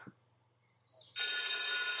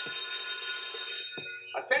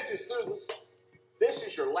Attention students, this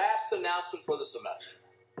is your last announcement for the semester.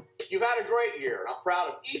 You've had a great year, and I'm proud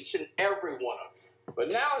of each and every one of you.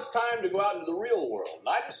 But now it's time to go out into the real world, and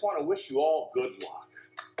I just want to wish you all good luck.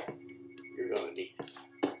 You're going to need it.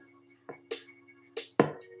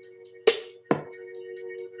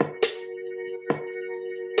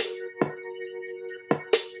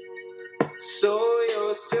 So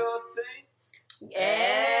you're still thinking?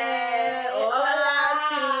 Yeah. Hola,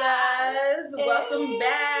 chulas. Welcome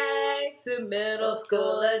back to Middle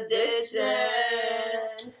School Edition.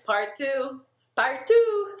 Part 2. Part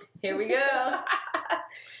 2. Here we go.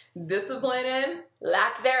 Discipline and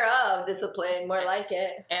Lack thereof. Discipline, more like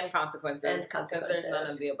it. and consequences. And consequences. Because there's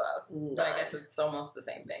none of the above. None. But I guess it's almost the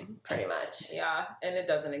same thing. Pretty much. Yeah, and it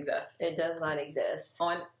doesn't exist It does not exist.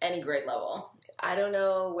 on any grade level. I don't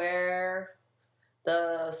know where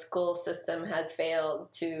the school system has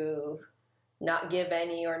failed to not give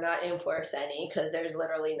any or not enforce any, because there's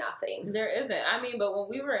literally nothing. There isn't. I mean, but when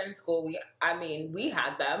we were in school, we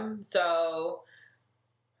had them. So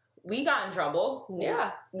we got in trouble.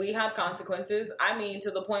 Yeah. We had consequences. I mean,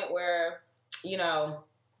 to the point where,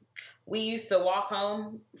 we used to walk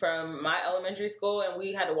home from my elementary school and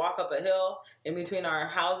we had to walk up a hill in between our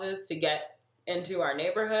houses to get into our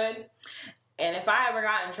neighborhood. And if I ever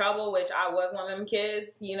got in trouble, which I was one of them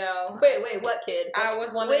kids, Wait, what kid? I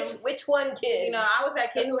was one of them. Which one kid? I was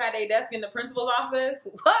that kid who had a desk in the principal's office.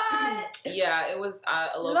 What? Yeah, it was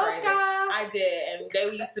a little Loca. crazy. I did, and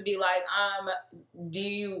they used to be like, do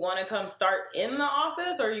you want to come start in the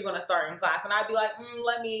office or are you going to start in class? And I'd be like,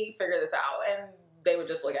 let me figure this out. And they would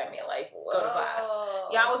just look at me like, go to class.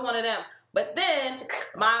 Yeah, I was one of them. But then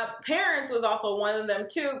my parents was also one of them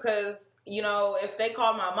too, because if they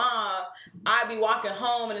called my mom, I'd be walking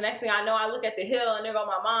home, and the next thing I know, I look at the hill, and there go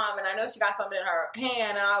my mom, and I know she got something in her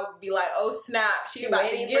hand, and I would be like, "Oh snap, she about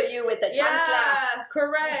waiting to get for you with the chancla." Yeah,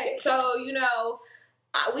 correct. So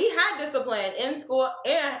we had discipline in school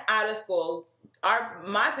and out of school.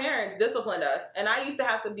 My parents disciplined us, and I used to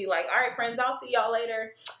have to be like, "All right, friends, I'll see y'all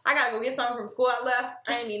later. I gotta go get something from school. I left.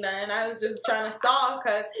 I ain't need nothing. I was just trying to stall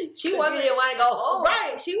because she wasn't. You didn't want to go home,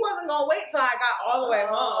 right? She wasn't gonna wait till I got all the way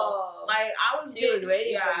home. Like I was. She was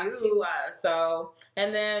waiting for you. She was. So,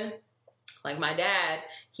 and then, like my dad,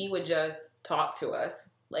 he would just talk to us.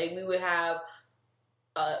 Like we would have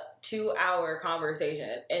a 2-hour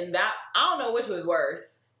conversation, and that I don't know which was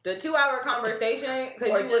worse. The 2-hour conversation,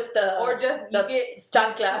 or just you get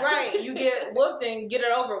chancla. Right, you get whooped and get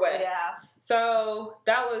it over with. Yeah. So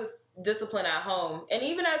that was discipline at home, and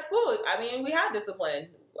even at school. I mean, we had discipline.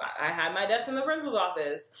 I had my desk in the principal's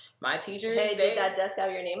office. My teachers. Did that desk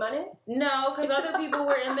have your name on it? No, because other people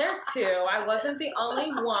were in there too. I wasn't the only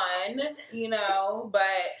one,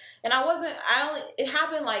 and I wasn't. It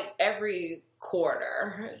happened like every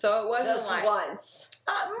quarter, so it wasn't just like once.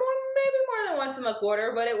 Maybe more than once in the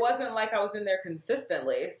quarter, but it wasn't like I was in there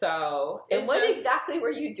consistently. So, and what exactly were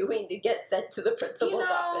you doing to get sent to the principal's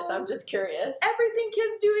office? I'm just curious. Everything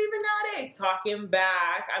kids do even nowadays. Talking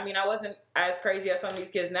back. I mean, I wasn't as crazy as some of these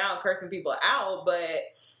kids now cursing people out,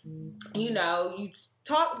 but you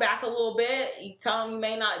talk back a little bit. You tell them you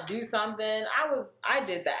may not do something. I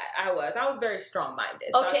did that. I was very strong-minded.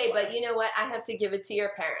 Okay, but you know what? I have to give it to your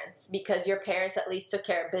parents, because your parents at least took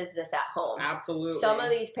care of business at home. Absolutely. Some of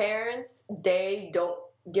these parents, they don't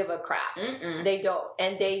give a crap. Mm-mm. They don't.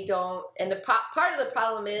 And the part of the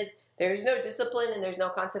problem is there's no discipline and there's no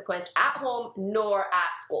consequence at home nor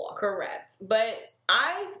at school. Correct. But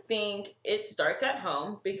I think it starts at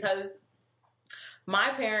home, because my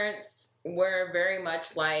parents were very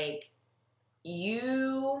much like,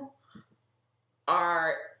 you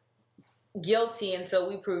are guilty until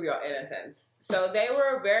we prove your innocence. So they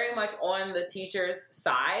were very much on the teacher's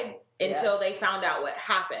side until they found out what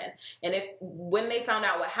happened. And when they found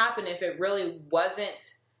out what happened, if it really wasn't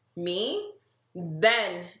me,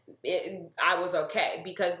 then I was okay,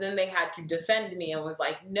 because then they had to defend me and was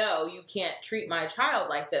like, no, you can't treat my child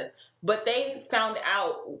like this. But they found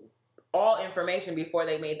out all information before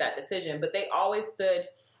they made that decision. But they always stood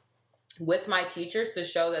with my teachers to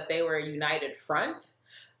show that they were a united front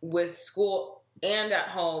with school and at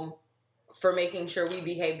home for making sure we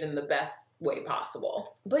behaved in the best way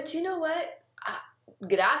possible. But you know what?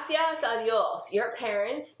 Gracias a Dios, your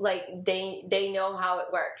parents, they know how it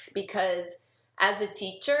works, because as a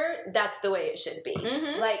teacher, that's the way it should be.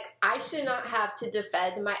 Mm-hmm. Like, I should not have to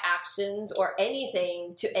defend my actions or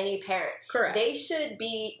anything to any parent. Correct. They should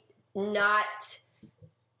be not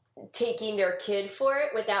taking their kid for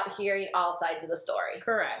it without hearing all sides of the story.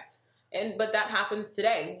 Correct. But that happens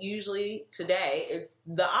today. Usually today, it's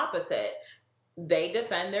the opposite. They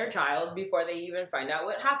defend their child before they even find out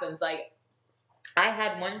what happens. Like, I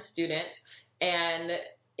had one student, and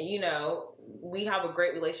you know, we have a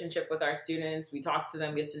great relationship with our students. We talk to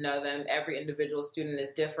them, get to know them. Every individual student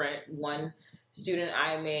is different. One student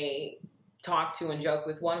I may talk to and joke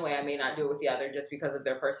with one way, I may not do it with the other just because of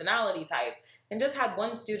their personality type. And just had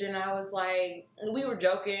one student, I was like, we were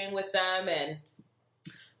joking with them,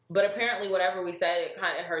 but apparently whatever we said, it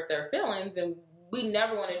kind of hurt their feelings, and we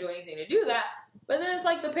never want to do anything to do that. But then it's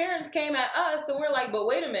like the parents came at us, and we're like, but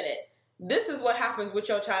wait a minute. This is what happens with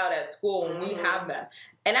your child at school when we have them.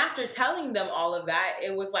 And after telling them all of that,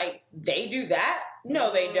 it was like, they do that?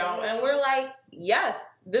 No, they don't. And we're like,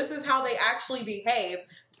 yes, this is how they actually behave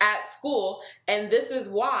at school. And this is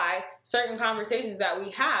why certain conversations that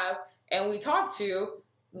we have and we talk to,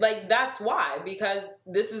 like, that's why. Because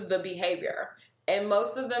this is the behavior. And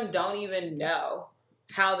most of them don't even know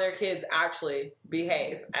how their kids actually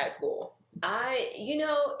behave at school.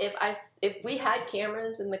 If we had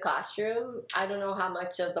cameras in the classroom, I don't know how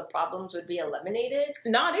much of the problems would be eliminated.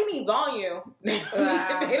 No, they need volume. They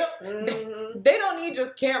Mm-hmm. don't need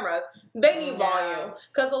just cameras. They need volume.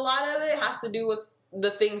 Because a lot of it has to do with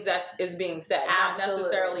the things that is being said, not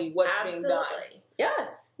necessarily what's being done.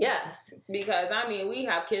 Yes. Because, I mean, we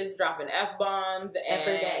have kids dropping F-bombs and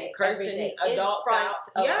every day, cursing adults out.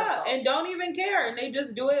 Yeah, and don't even care. And they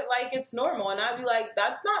just do it like it's normal. And I'd be like,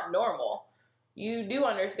 that's not normal. You do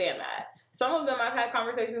understand that. Some of them I've had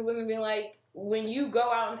conversations with them being like, when you go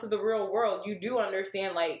out into the real world, you do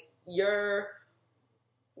understand, like, your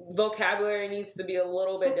vocabulary needs to be a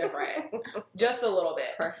little bit different. Just a little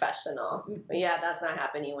bit. Professional. Yeah, that's not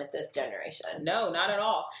happening with this generation. No, not at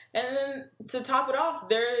all. And then to top it off,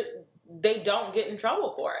 they don't get in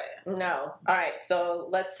trouble for it. No. All right, so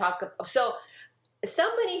let's talk. So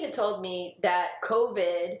somebody had told me that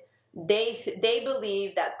COVID, they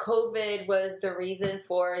believe that COVID was the reason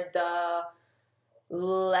for the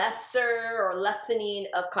lessening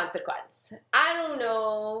of consequence. I don't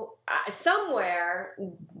know. Somewhere,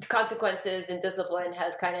 consequences and discipline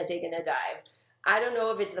has kind of taken a dive. I don't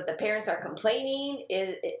know if it's that the parents are complaining.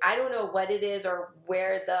 I don't know what it is or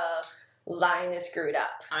where the line is screwed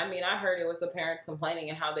up. I mean, I heard it was the parents complaining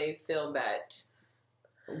and how they feel that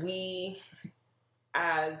we,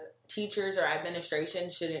 as teachers or administration,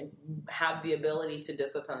 shouldn't have the ability to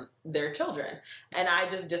discipline their children. And I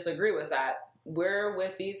just disagree with that. We're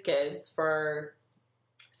with these kids for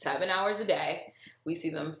 7 hours a day. We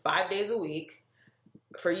see them 5 days a week.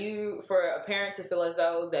 For a parent to feel as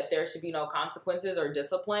though that there should be no consequences or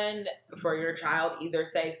discipline for your child, either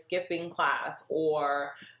say skipping class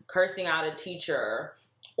or cursing out a teacher,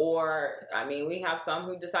 or, I mean, we have some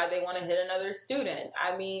who decide they want to hit another student.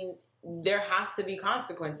 I mean, there has to be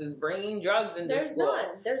consequences. Bringing drugs into school.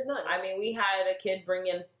 There's none. I mean, we had a kid bring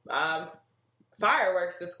in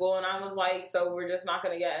fireworks to school, and I was like, so we're just not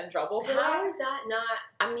going to get in trouble for that? How is that not?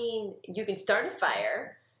 I mean, you can start a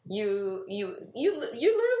fire. You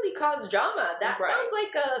literally cause drama. That sounds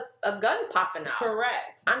like a gun popping off.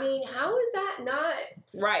 Correct. I mean, how is that not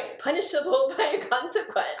right punishable by a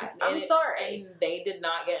consequence? I'm sorry. And they did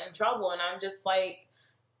not get in trouble, and I'm just like,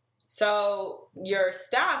 so your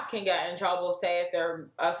staff can get in trouble, say if they're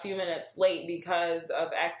a few minutes late because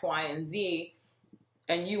of X, Y, and Z,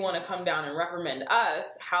 and you want to come down and reprimand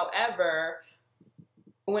us. However,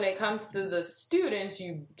 when it comes to the students,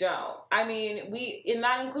 you don't. I mean, and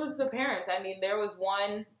that includes the parents. I mean, there was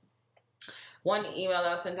one email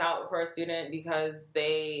that was sent out for a student because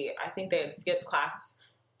I think they had skipped class,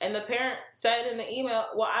 and the parent said in the email,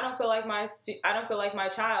 "Well, I don't feel like my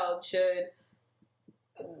child should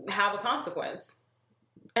have a consequence."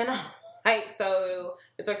 And I'm like, so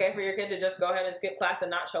it's okay for your kid to just go ahead and skip class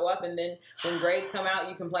and not show up, and then when grades come out,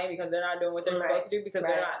 you complain because they're not doing what they're supposed to do because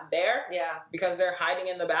they're not there? Yeah. Because they're hiding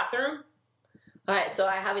in the bathroom? All right, so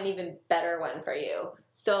I have an even better one for you.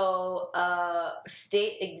 So,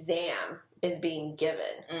 state exam is being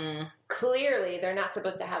given. Clearly, they're not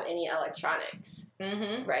supposed to have any electronics,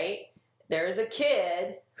 right? There's a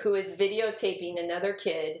kid who is videotaping another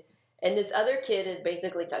kid, and this other kid is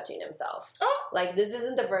basically touching himself. Oh. Like, this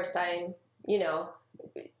isn't the first time,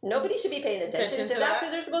 nobody should be paying attention to that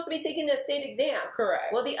because they're supposed to be taking a state exam.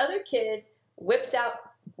 Correct. Well, the other kid whips out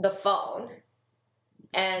the phone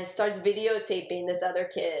and starts videotaping this other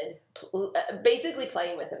kid, basically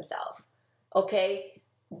playing with himself. Okay?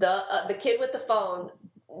 The kid with the phone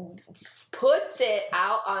puts it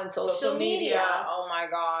out on social media. Oh my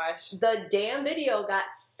gosh. The damn video got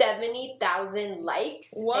 70,000 likes.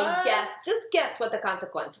 What? And guess what the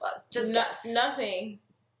consequence was. Just guess. Nothing.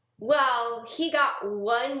 Well, he got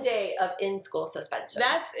 1 day of in-school suspension.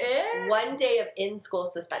 That's it? 1 day of in-school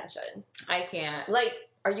suspension. I can't. Like,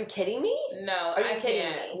 are you kidding me? No, Are you I kidding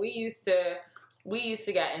can't. me? We used to we used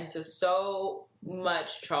to get into so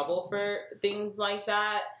much trouble for things like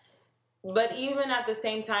that. But even at the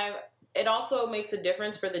same time, it also makes a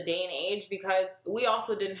difference for the day and age because we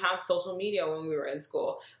also didn't have social media when we were in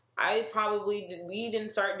school. We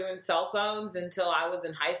didn't start doing cell phones until I was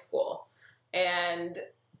in high school. And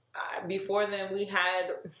before then, we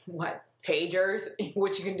had, pagers,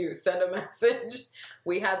 which you can do, send a message.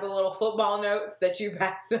 We had the little football notes that you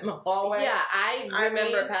pass in the hallway. Yeah, I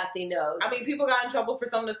remember passing notes. I mean, people got in trouble for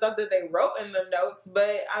some of the stuff that they wrote in the notes,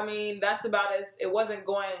 but I mean, that's about it wasn't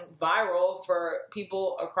going viral for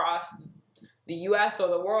people across the U.S. or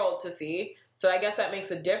the world to see. So I guess that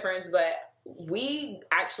makes a difference, but we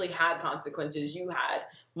actually had consequences. You had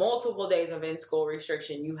multiple days of in-school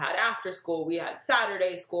restriction. You had after school. We had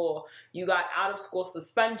Saturday school. You got out-of-school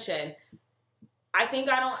suspension. I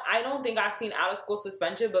don't think I've seen out-of-school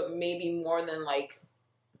suspension, but maybe more than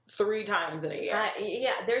 3 times in a year.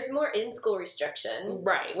 Yeah, there's more in-school restriction.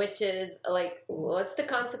 Right. Which is what's the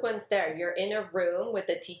consequence there? You're in a room with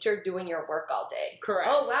a teacher doing your work all day. Correct.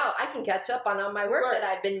 Oh, wow, I can catch up on all my work that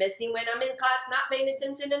I've been missing when I'm in class, not paying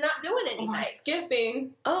attention and not doing anything. Or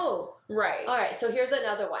skipping. Oh. Right. All right, so here's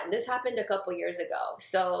another one. This happened a couple years ago.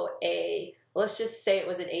 So let's just say it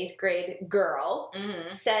was an 8th grade girl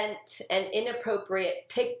sent an inappropriate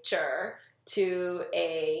picture to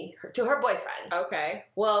her boyfriend. Okay.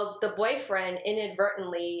 Well, the boyfriend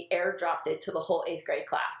inadvertently airdropped it to the whole 8th grade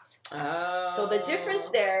class. Oh. So the difference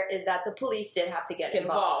there is that the police did have to get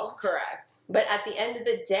involved. Correct. But at the end of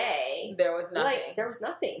the day, there was nothing. There was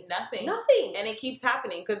nothing. Nothing. And it keeps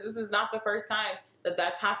happening because this is not the first time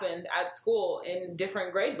that's happened at school in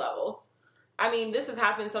different grade levels. I mean, this has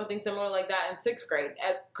happened something similar like that in 6th grade.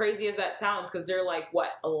 As crazy as that sounds, because they're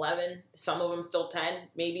 11? Some of them still 10,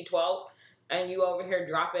 maybe 12. And you over here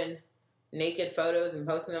dropping naked photos and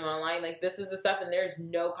posting them online. This is the stuff, and there's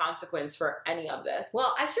no consequence for any of this.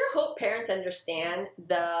 Well, I sure hope parents understand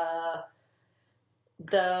the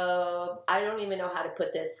I don't even know how to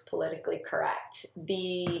put this politically correct. The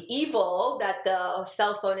evil that the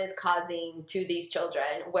cell phone is causing to these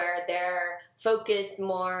children, where they're focused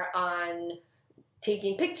more on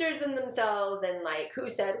taking pictures of themselves and who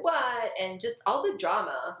said what and just all the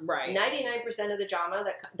drama. Right. 99% of the drama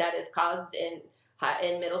that is caused in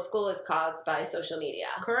middle school is caused by social media.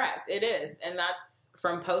 Correct. It is. And that's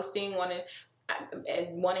from posting,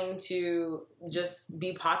 wanting to just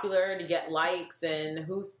be popular, to get likes, and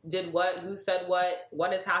who did what, who said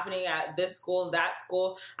what is happening at this school, that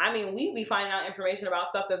school. I mean, we'd be finding out information about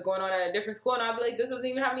stuff that's going on at a different school, and I'd be like, this doesn't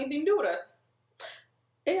even have anything to do with us.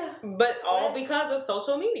 Yeah. But all because of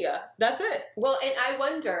social media. That's it. Well, and I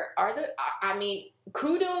wonder,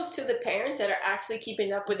 kudos to the parents that are actually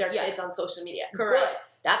keeping up with their kids on social media. Correct.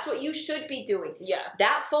 Good. That's what you should be doing. Yes.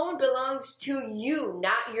 That phone belongs to you,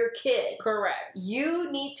 not your kid. Correct.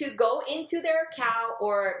 You need to go into their account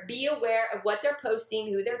or be aware of what they're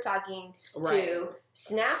posting, who they're talking to.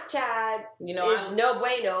 Snapchat is no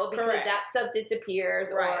bueno because that stuff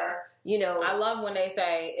disappears or... I love when they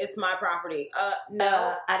say it's my property.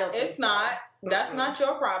 No, I don't think it's not. That's not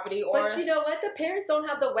your property. But you know what? The parents don't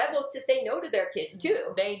have the huevos to say no to their kids too.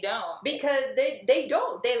 They don't, because they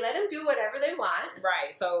don't. They let them do whatever they want.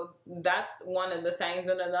 Right. So that's one of the things,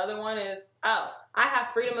 and another one is, I have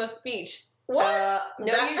freedom of speech. What?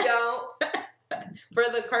 No, you don't. For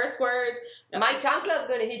the curse words. My chancla is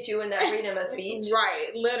going to hit you in that freedom of speech. Right,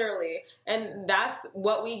 literally. And that's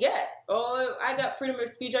what we get. Oh, I got freedom of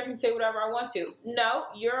speech. I can say whatever I want to. No,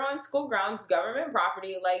 you're on school grounds, government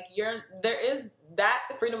property. There is that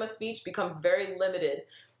freedom of speech becomes very limited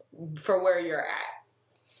for where you're at.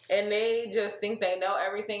 And they just think they know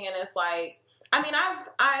everything. And it's I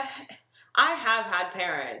have had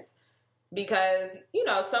parents, because,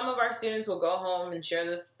 some of our students will go home and share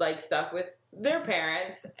this stuff with their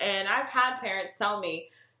parents, and I've had parents tell me,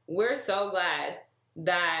 we're so glad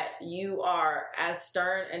that you are as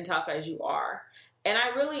stern and tough as you are. And I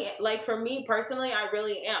really, for me personally, I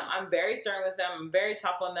really am. I'm very stern with them. I'm very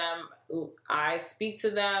tough on them. I speak to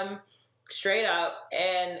them straight up.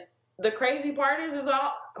 And the crazy part is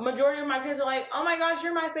a majority of my kids are like, oh my gosh,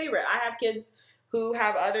 you're my favorite. I have kids who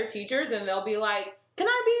have other teachers, and they'll be like, can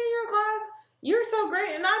I be in your class? You're so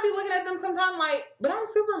great. And I'll be looking at them sometime but I'm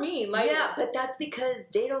super mean. Yeah, but that's because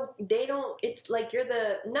they don't, it's you're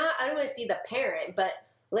I don't want to see the parent, but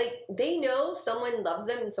they know someone loves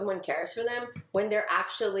them and someone cares for them when they're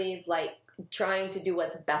actually trying to do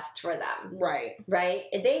what's best for them. Right. Right?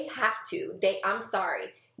 And they have to. I'm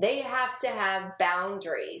sorry. They have to have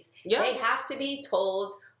boundaries. Yeah. They have to be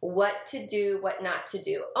told what to do, what not to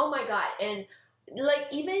do. Oh my God. And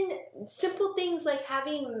even simple things like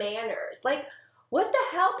having manners. What the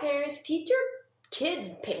hell, parents? Teach your kids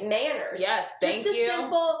manners. Yes, thank just you. Just a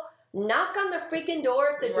simple knock on the freaking door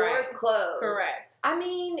if the door is closed. Correct. I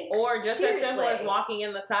mean, or just seriously. as simple as walking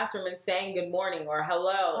in the classroom and saying good morning or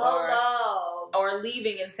hello. Or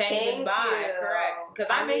leaving and saying goodbye. You. Correct. Because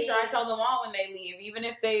I make sure I tell them all when they leave, even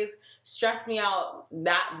if they've stressed me out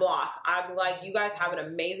that block. I'd be like, you guys have an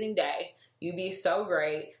amazing day. You be so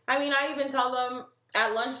great. I mean, I even tell them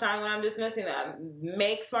at lunchtime when I'm dismissing them,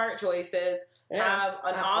 make smart choices, have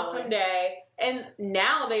an awesome day. And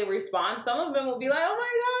now they respond. Some of them will be like, oh my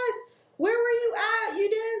gosh, where were you at? You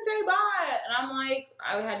didn't say bye. And I'm like,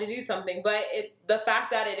 I had to do something. But the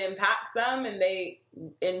fact that it impacts them and they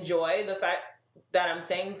enjoy the fact that I'm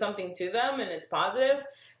saying something to them and it's positive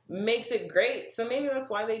makes it great. So maybe that's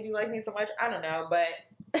why they do like me so much. I don't know. But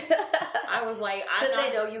I was like, because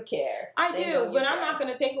they know you care. I do, but I'm not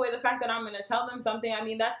going to take away the fact that I'm going to tell them something. I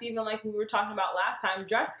mean, that's even like we were talking about last time,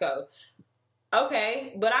 dress code.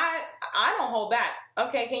 Okay, but I don't hold back.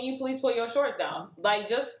 Okay, can you please pull your shorts down? Like,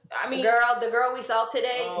 just, I mean. Girl, the girl we saw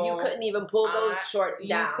today, you couldn't even pull those shorts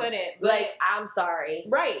down. You couldn't. But, like, I'm sorry.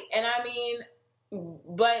 Right, and I mean,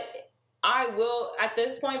 but I will, at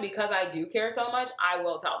this point, because I do care so much, I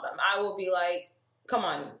will tell them. I will be like, come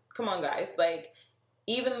on, guys. Like,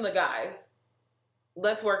 even the guys,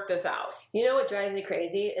 let's work this out. You know what drives me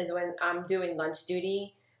crazy is when I'm doing lunch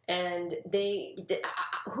duty and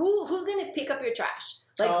who's going to pick up your trash?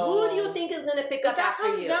 Like, who do you think is going to pick up after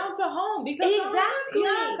you? That comes down to home. Because exactly.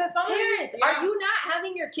 Parents, yeah. Are you not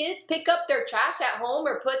having your kids pick up their trash at home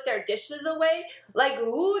or put their dishes away? Like,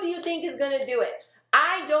 who do you think is going to do it?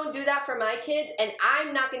 I don't do that for my kids, and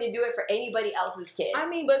I'm not going to do it for anybody else's kid. I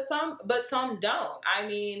mean, but some don't. I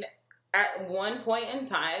mean, at one point in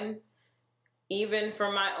time, even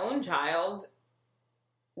for my own child,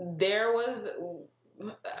 there was...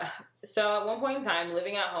 So at one point in time,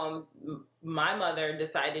 living at home, my mother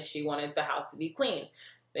decided she wanted the house to be clean.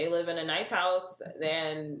 They live in a nice house,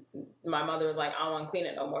 and my mother was like, I don't want to clean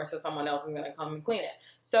it no more, so someone else is going to come and clean it.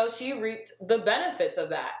 So she reaped the benefits of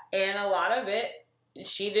that, and a lot of it,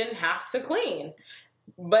 she didn't have to clean.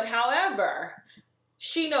 But however,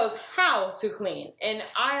 she knows how to clean. And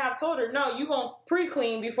I have told her, no, you going to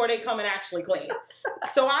pre-clean before they come and actually clean.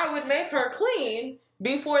 So I would make her clean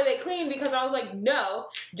before they clean, because I was like, no,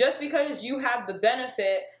 just because you have the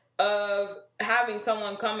benefit of having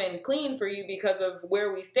someone come and clean for you because of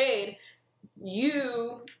where we stayed,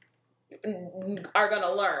 you are going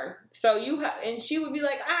to learn. So and she would be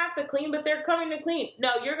like, I have to clean, but they're coming to clean.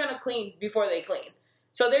 No, you're going to clean before they clean.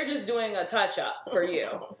 So they're just doing a touch up for you.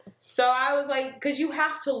 So I was like, because you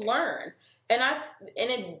have to learn.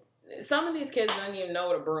 Some of these kids didn't even know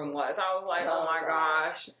what a broom was. I was like, oh my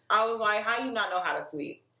gosh. I was like, how you not know how to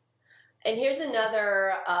sweep? And here's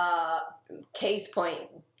another case point,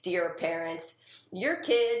 dear parents. Your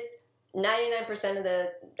kids, 99% of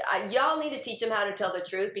the... y'all need to teach them how to tell the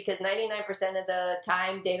truth, because 99% of the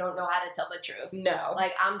time, they don't know how to tell the truth. No.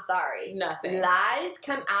 Like, I'm sorry. Nothing. Lies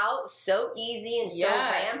come out so easy and so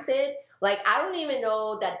rampant. Like, I don't even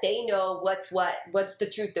know that they know what's the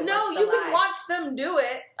truth and what's the lie. No, you can watch them do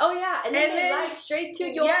it. Oh, yeah. And then they lie straight to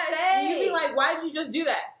your face. You'd be like, why'd you just do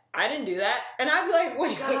that? I didn't do that. And I'd be like,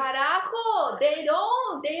 wait. Carajo. They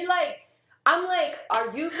don't. They like, I'm like,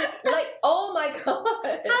 are you, like, oh my God.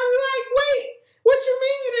 I'd be like, wait, what you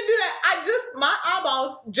mean you didn't do that? My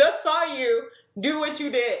eyeballs just saw you do what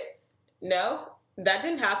you did. No, that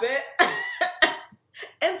didn't happen.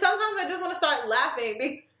 And sometimes I just want to start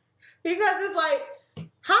laughing because it's like,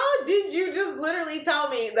 how did you just literally tell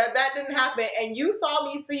me that didn't happen and you saw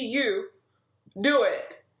me see you do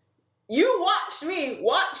it? You watched me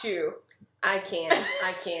watch you. I can't.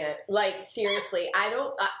 Like, seriously,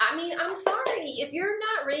 I mean, I'm sorry. If you're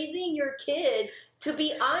not raising your kid, to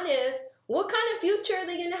be honest, what kind of future are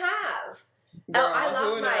they going to have? Girl,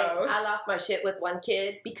 I lost my shit with one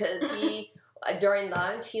kid because he... during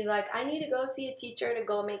lunch, he's like, I need to go see a teacher to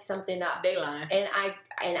go make something up. They lying. And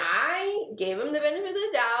I gave him the benefit of the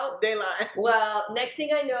doubt. They lying. Well, next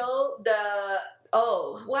thing I know,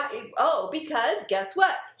 because guess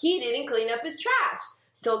what? He didn't clean up his trash.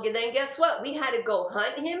 So then guess what? We had to go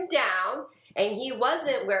hunt him down, and he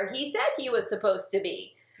wasn't where he said he was supposed to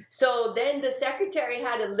be. So then the secretary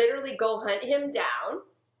had to literally go hunt him down,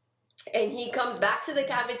 and he comes back to the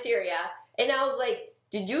cafeteria, and I was like,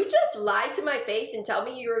 did you just lie to my face and tell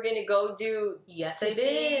me you were going to go do... Yes, I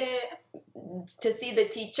did. To see the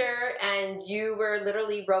teacher, and you were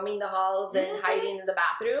literally roaming the halls and hiding in the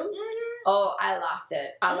bathroom? Mm-hmm. Oh, I lost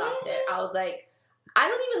it. I was like, I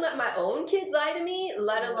don't even let my own kids lie to me,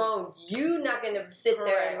 let alone you not going to sit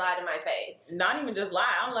there and lie to my face. Not even just lie.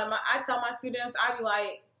 I tell my students, I be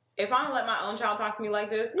like, if I don't let my own child talk to me like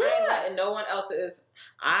this, I ain't letting no one else's.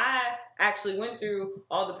 I actually went through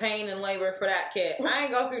all the pain and labor for that kid. I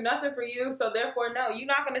ain't go through nothing for you, so therefore, no, you're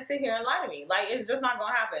not going to sit here and lie to me. Like, it's just not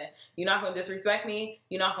going to happen. You're not going to disrespect me.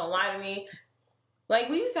 You're not going to lie to me. Like,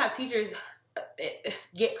 we used to have teachers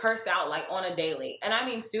get cursed out, like, on a daily. And I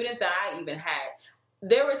mean, students that I even had.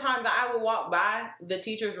 There were times that I would walk by the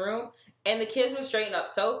teacher's room, and the kids would straighten up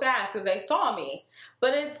so fast because they saw me.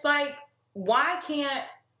 But it's like, why can't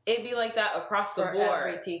it be like that across the for board?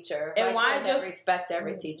 Every teacher. And why can't just respect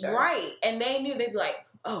every teacher? Right. And they knew. They'd be like,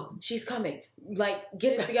 oh, she's coming. Like,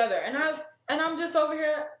 get it together. And I'm just over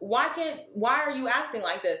here. Why are you acting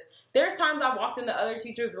like this? There's times I walked into other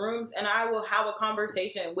teachers' rooms and I will have a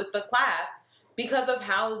conversation with the class because of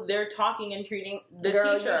how they're talking and treating the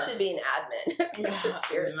Girl, teacher. you should be an admin.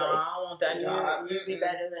 Seriously. No, I want that job. You'd be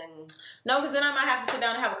better than... No, because then I might have to sit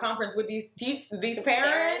down and have a conference with these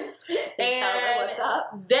parents and tell them what's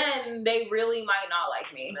up. Then they really might not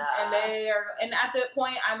like me. And at that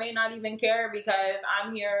point, I may not even care because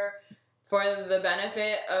I'm here for the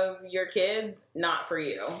benefit of your kids, not for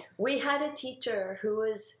you. We had a teacher who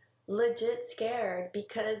was legit scared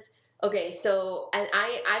because... Okay, so, and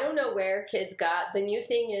I don't know where kids got, the new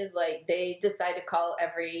thing is, like, they decide to call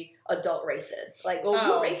every adult racist. Like, oh,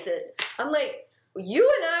 you're racist. I'm like,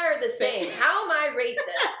 you and I are the same. How am I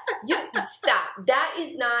racist? Stop. That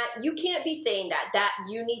is not, you can't be saying that. That,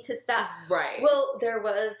 you need to stop. Right. Well, there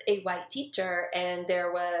was a white teacher, and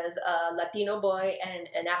there was a Latino boy and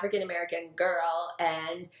an African-American girl,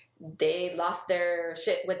 and they lost their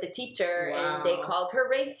shit with the teacher, and they called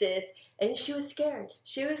her racist, and she was scared.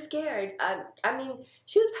 She was scared. I mean,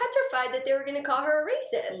 she was petrified that they were going to call her a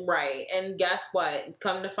racist. Right. And guess what?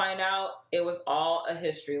 Come to find out, it was all a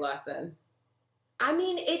history lesson. I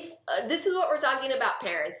mean, it's this is what we're talking about,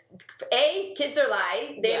 parents. Kids are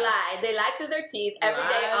lie. They lie. They lie through their teeth every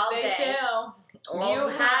day, all day. Tell. You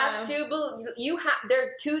have to there's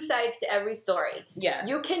two sides to every story. Yes.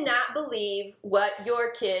 You cannot believe what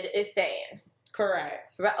your kid is saying.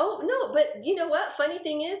 Correct. Right. Oh, no, but you know what? Funny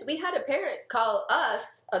thing is, we had a parent call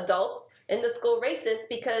us, adults, in the school racist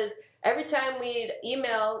because every time we'd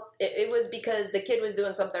email, it was because the kid was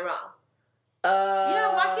doing something wrong.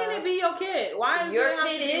 Yeah, why can't it be your kid? Why is your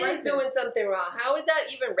kid is doing something wrong? How is that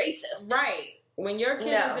even racist? Right. When your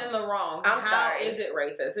kid is in the wrong, how is it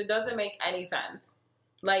racist? It doesn't make any sense.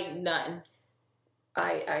 Like, none.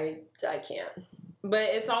 I can't. But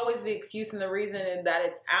it's always the excuse and the reason that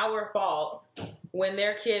it's our fault when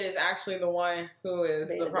their kid is actually the one who is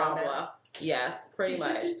the problem. Dumbass. Yes, pretty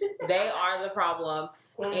much. They are the problem.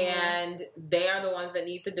 Mm-hmm. And they are the ones that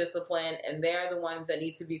need the discipline, and they are the ones that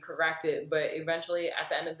need to be corrected. But eventually, at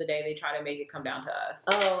the end of the day, they try to make it come down to us.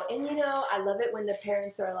 Oh, and you know, I love it when the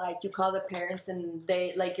parents are like, you call the parents and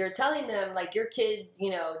they, like, you're telling them, like, your kid,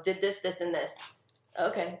 you know, did this, this, and this.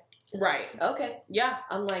 Okay. Right. Okay. Yeah.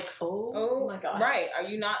 I'm like, oh my gosh. Right. Are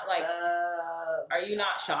you not like, are you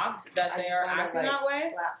not shocked that they are acting that way?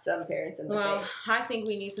 Slap some parents in the face. I think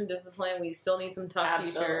we need some discipline. We still need some tough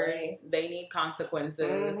teachers. They need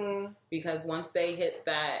consequences because once they hit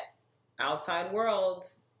that outside world,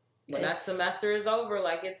 when that semester is over,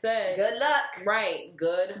 like it said. Good luck. Right.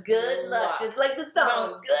 Good luck. Just like the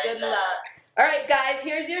song. Good luck. All right, guys,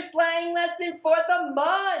 here's your slang lesson for the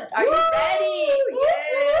month. Are you ready?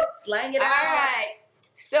 Yes. Slang it out. All right.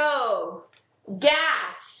 So,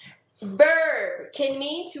 gas, verb, can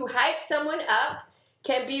mean to hype someone up,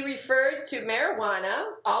 can be referred to marijuana,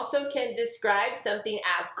 also can describe something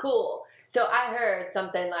as cool. So I heard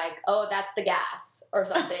something like, oh, that's the gas, or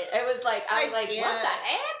something. It was like, I was like, what the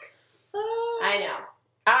heck? I know.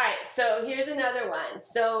 All right, so here's another one.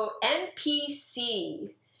 So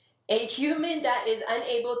NPC, a human that is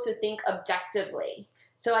unable to think objectively.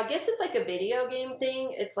 So I guess it's like a video game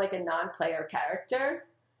thing. It's like a non-player character.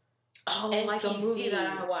 Oh, NPC. Like a movie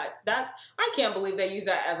that I watched. I can't believe they use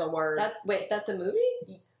that as a word. That's a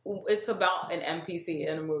movie? It's about an NPC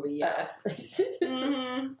in a movie, yes.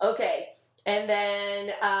 Mm-hmm. Okay. And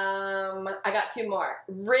then I got two more.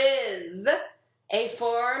 Riz, a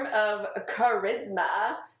form of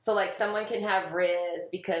charisma. So, like, someone can have riz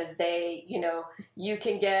because they, you know, you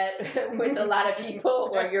can get with a lot of people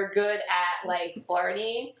or you're good at, like,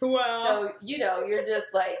 flirting. Wow. So, you know, you're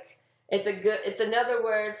just, like, it's another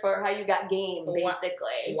word for how you got game,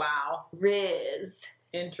 basically. Wow. Riz.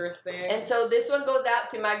 Interesting. And so this one goes out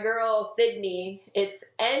to my girl, Sydney. It's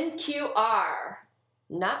NQR.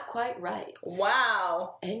 Not quite right.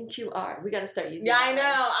 Wow. NQR. We got to start using that. I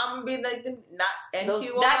know. I'm going to be like, not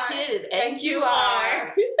NQR. That kid is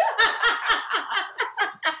NQR.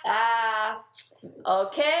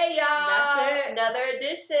 Okay, y'all. That's it. Another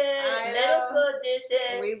edition. Middle school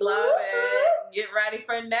edition. We love it. Get ready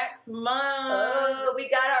for next month. Oh, we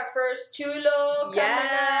got our first chulo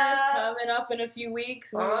coming up in a few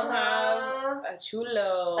weeks. We will have a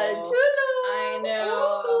chulo. A chulo. I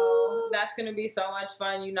know. Ooh. That's going to be so much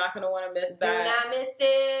fun. You're not going to want to miss that. Do not miss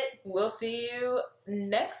it. We'll see you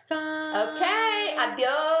next time. Okay.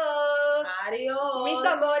 Adios. Adios.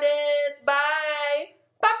 Mis amores. Bye.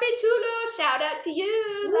 Papi chulo. Shout out to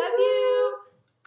you. Love you.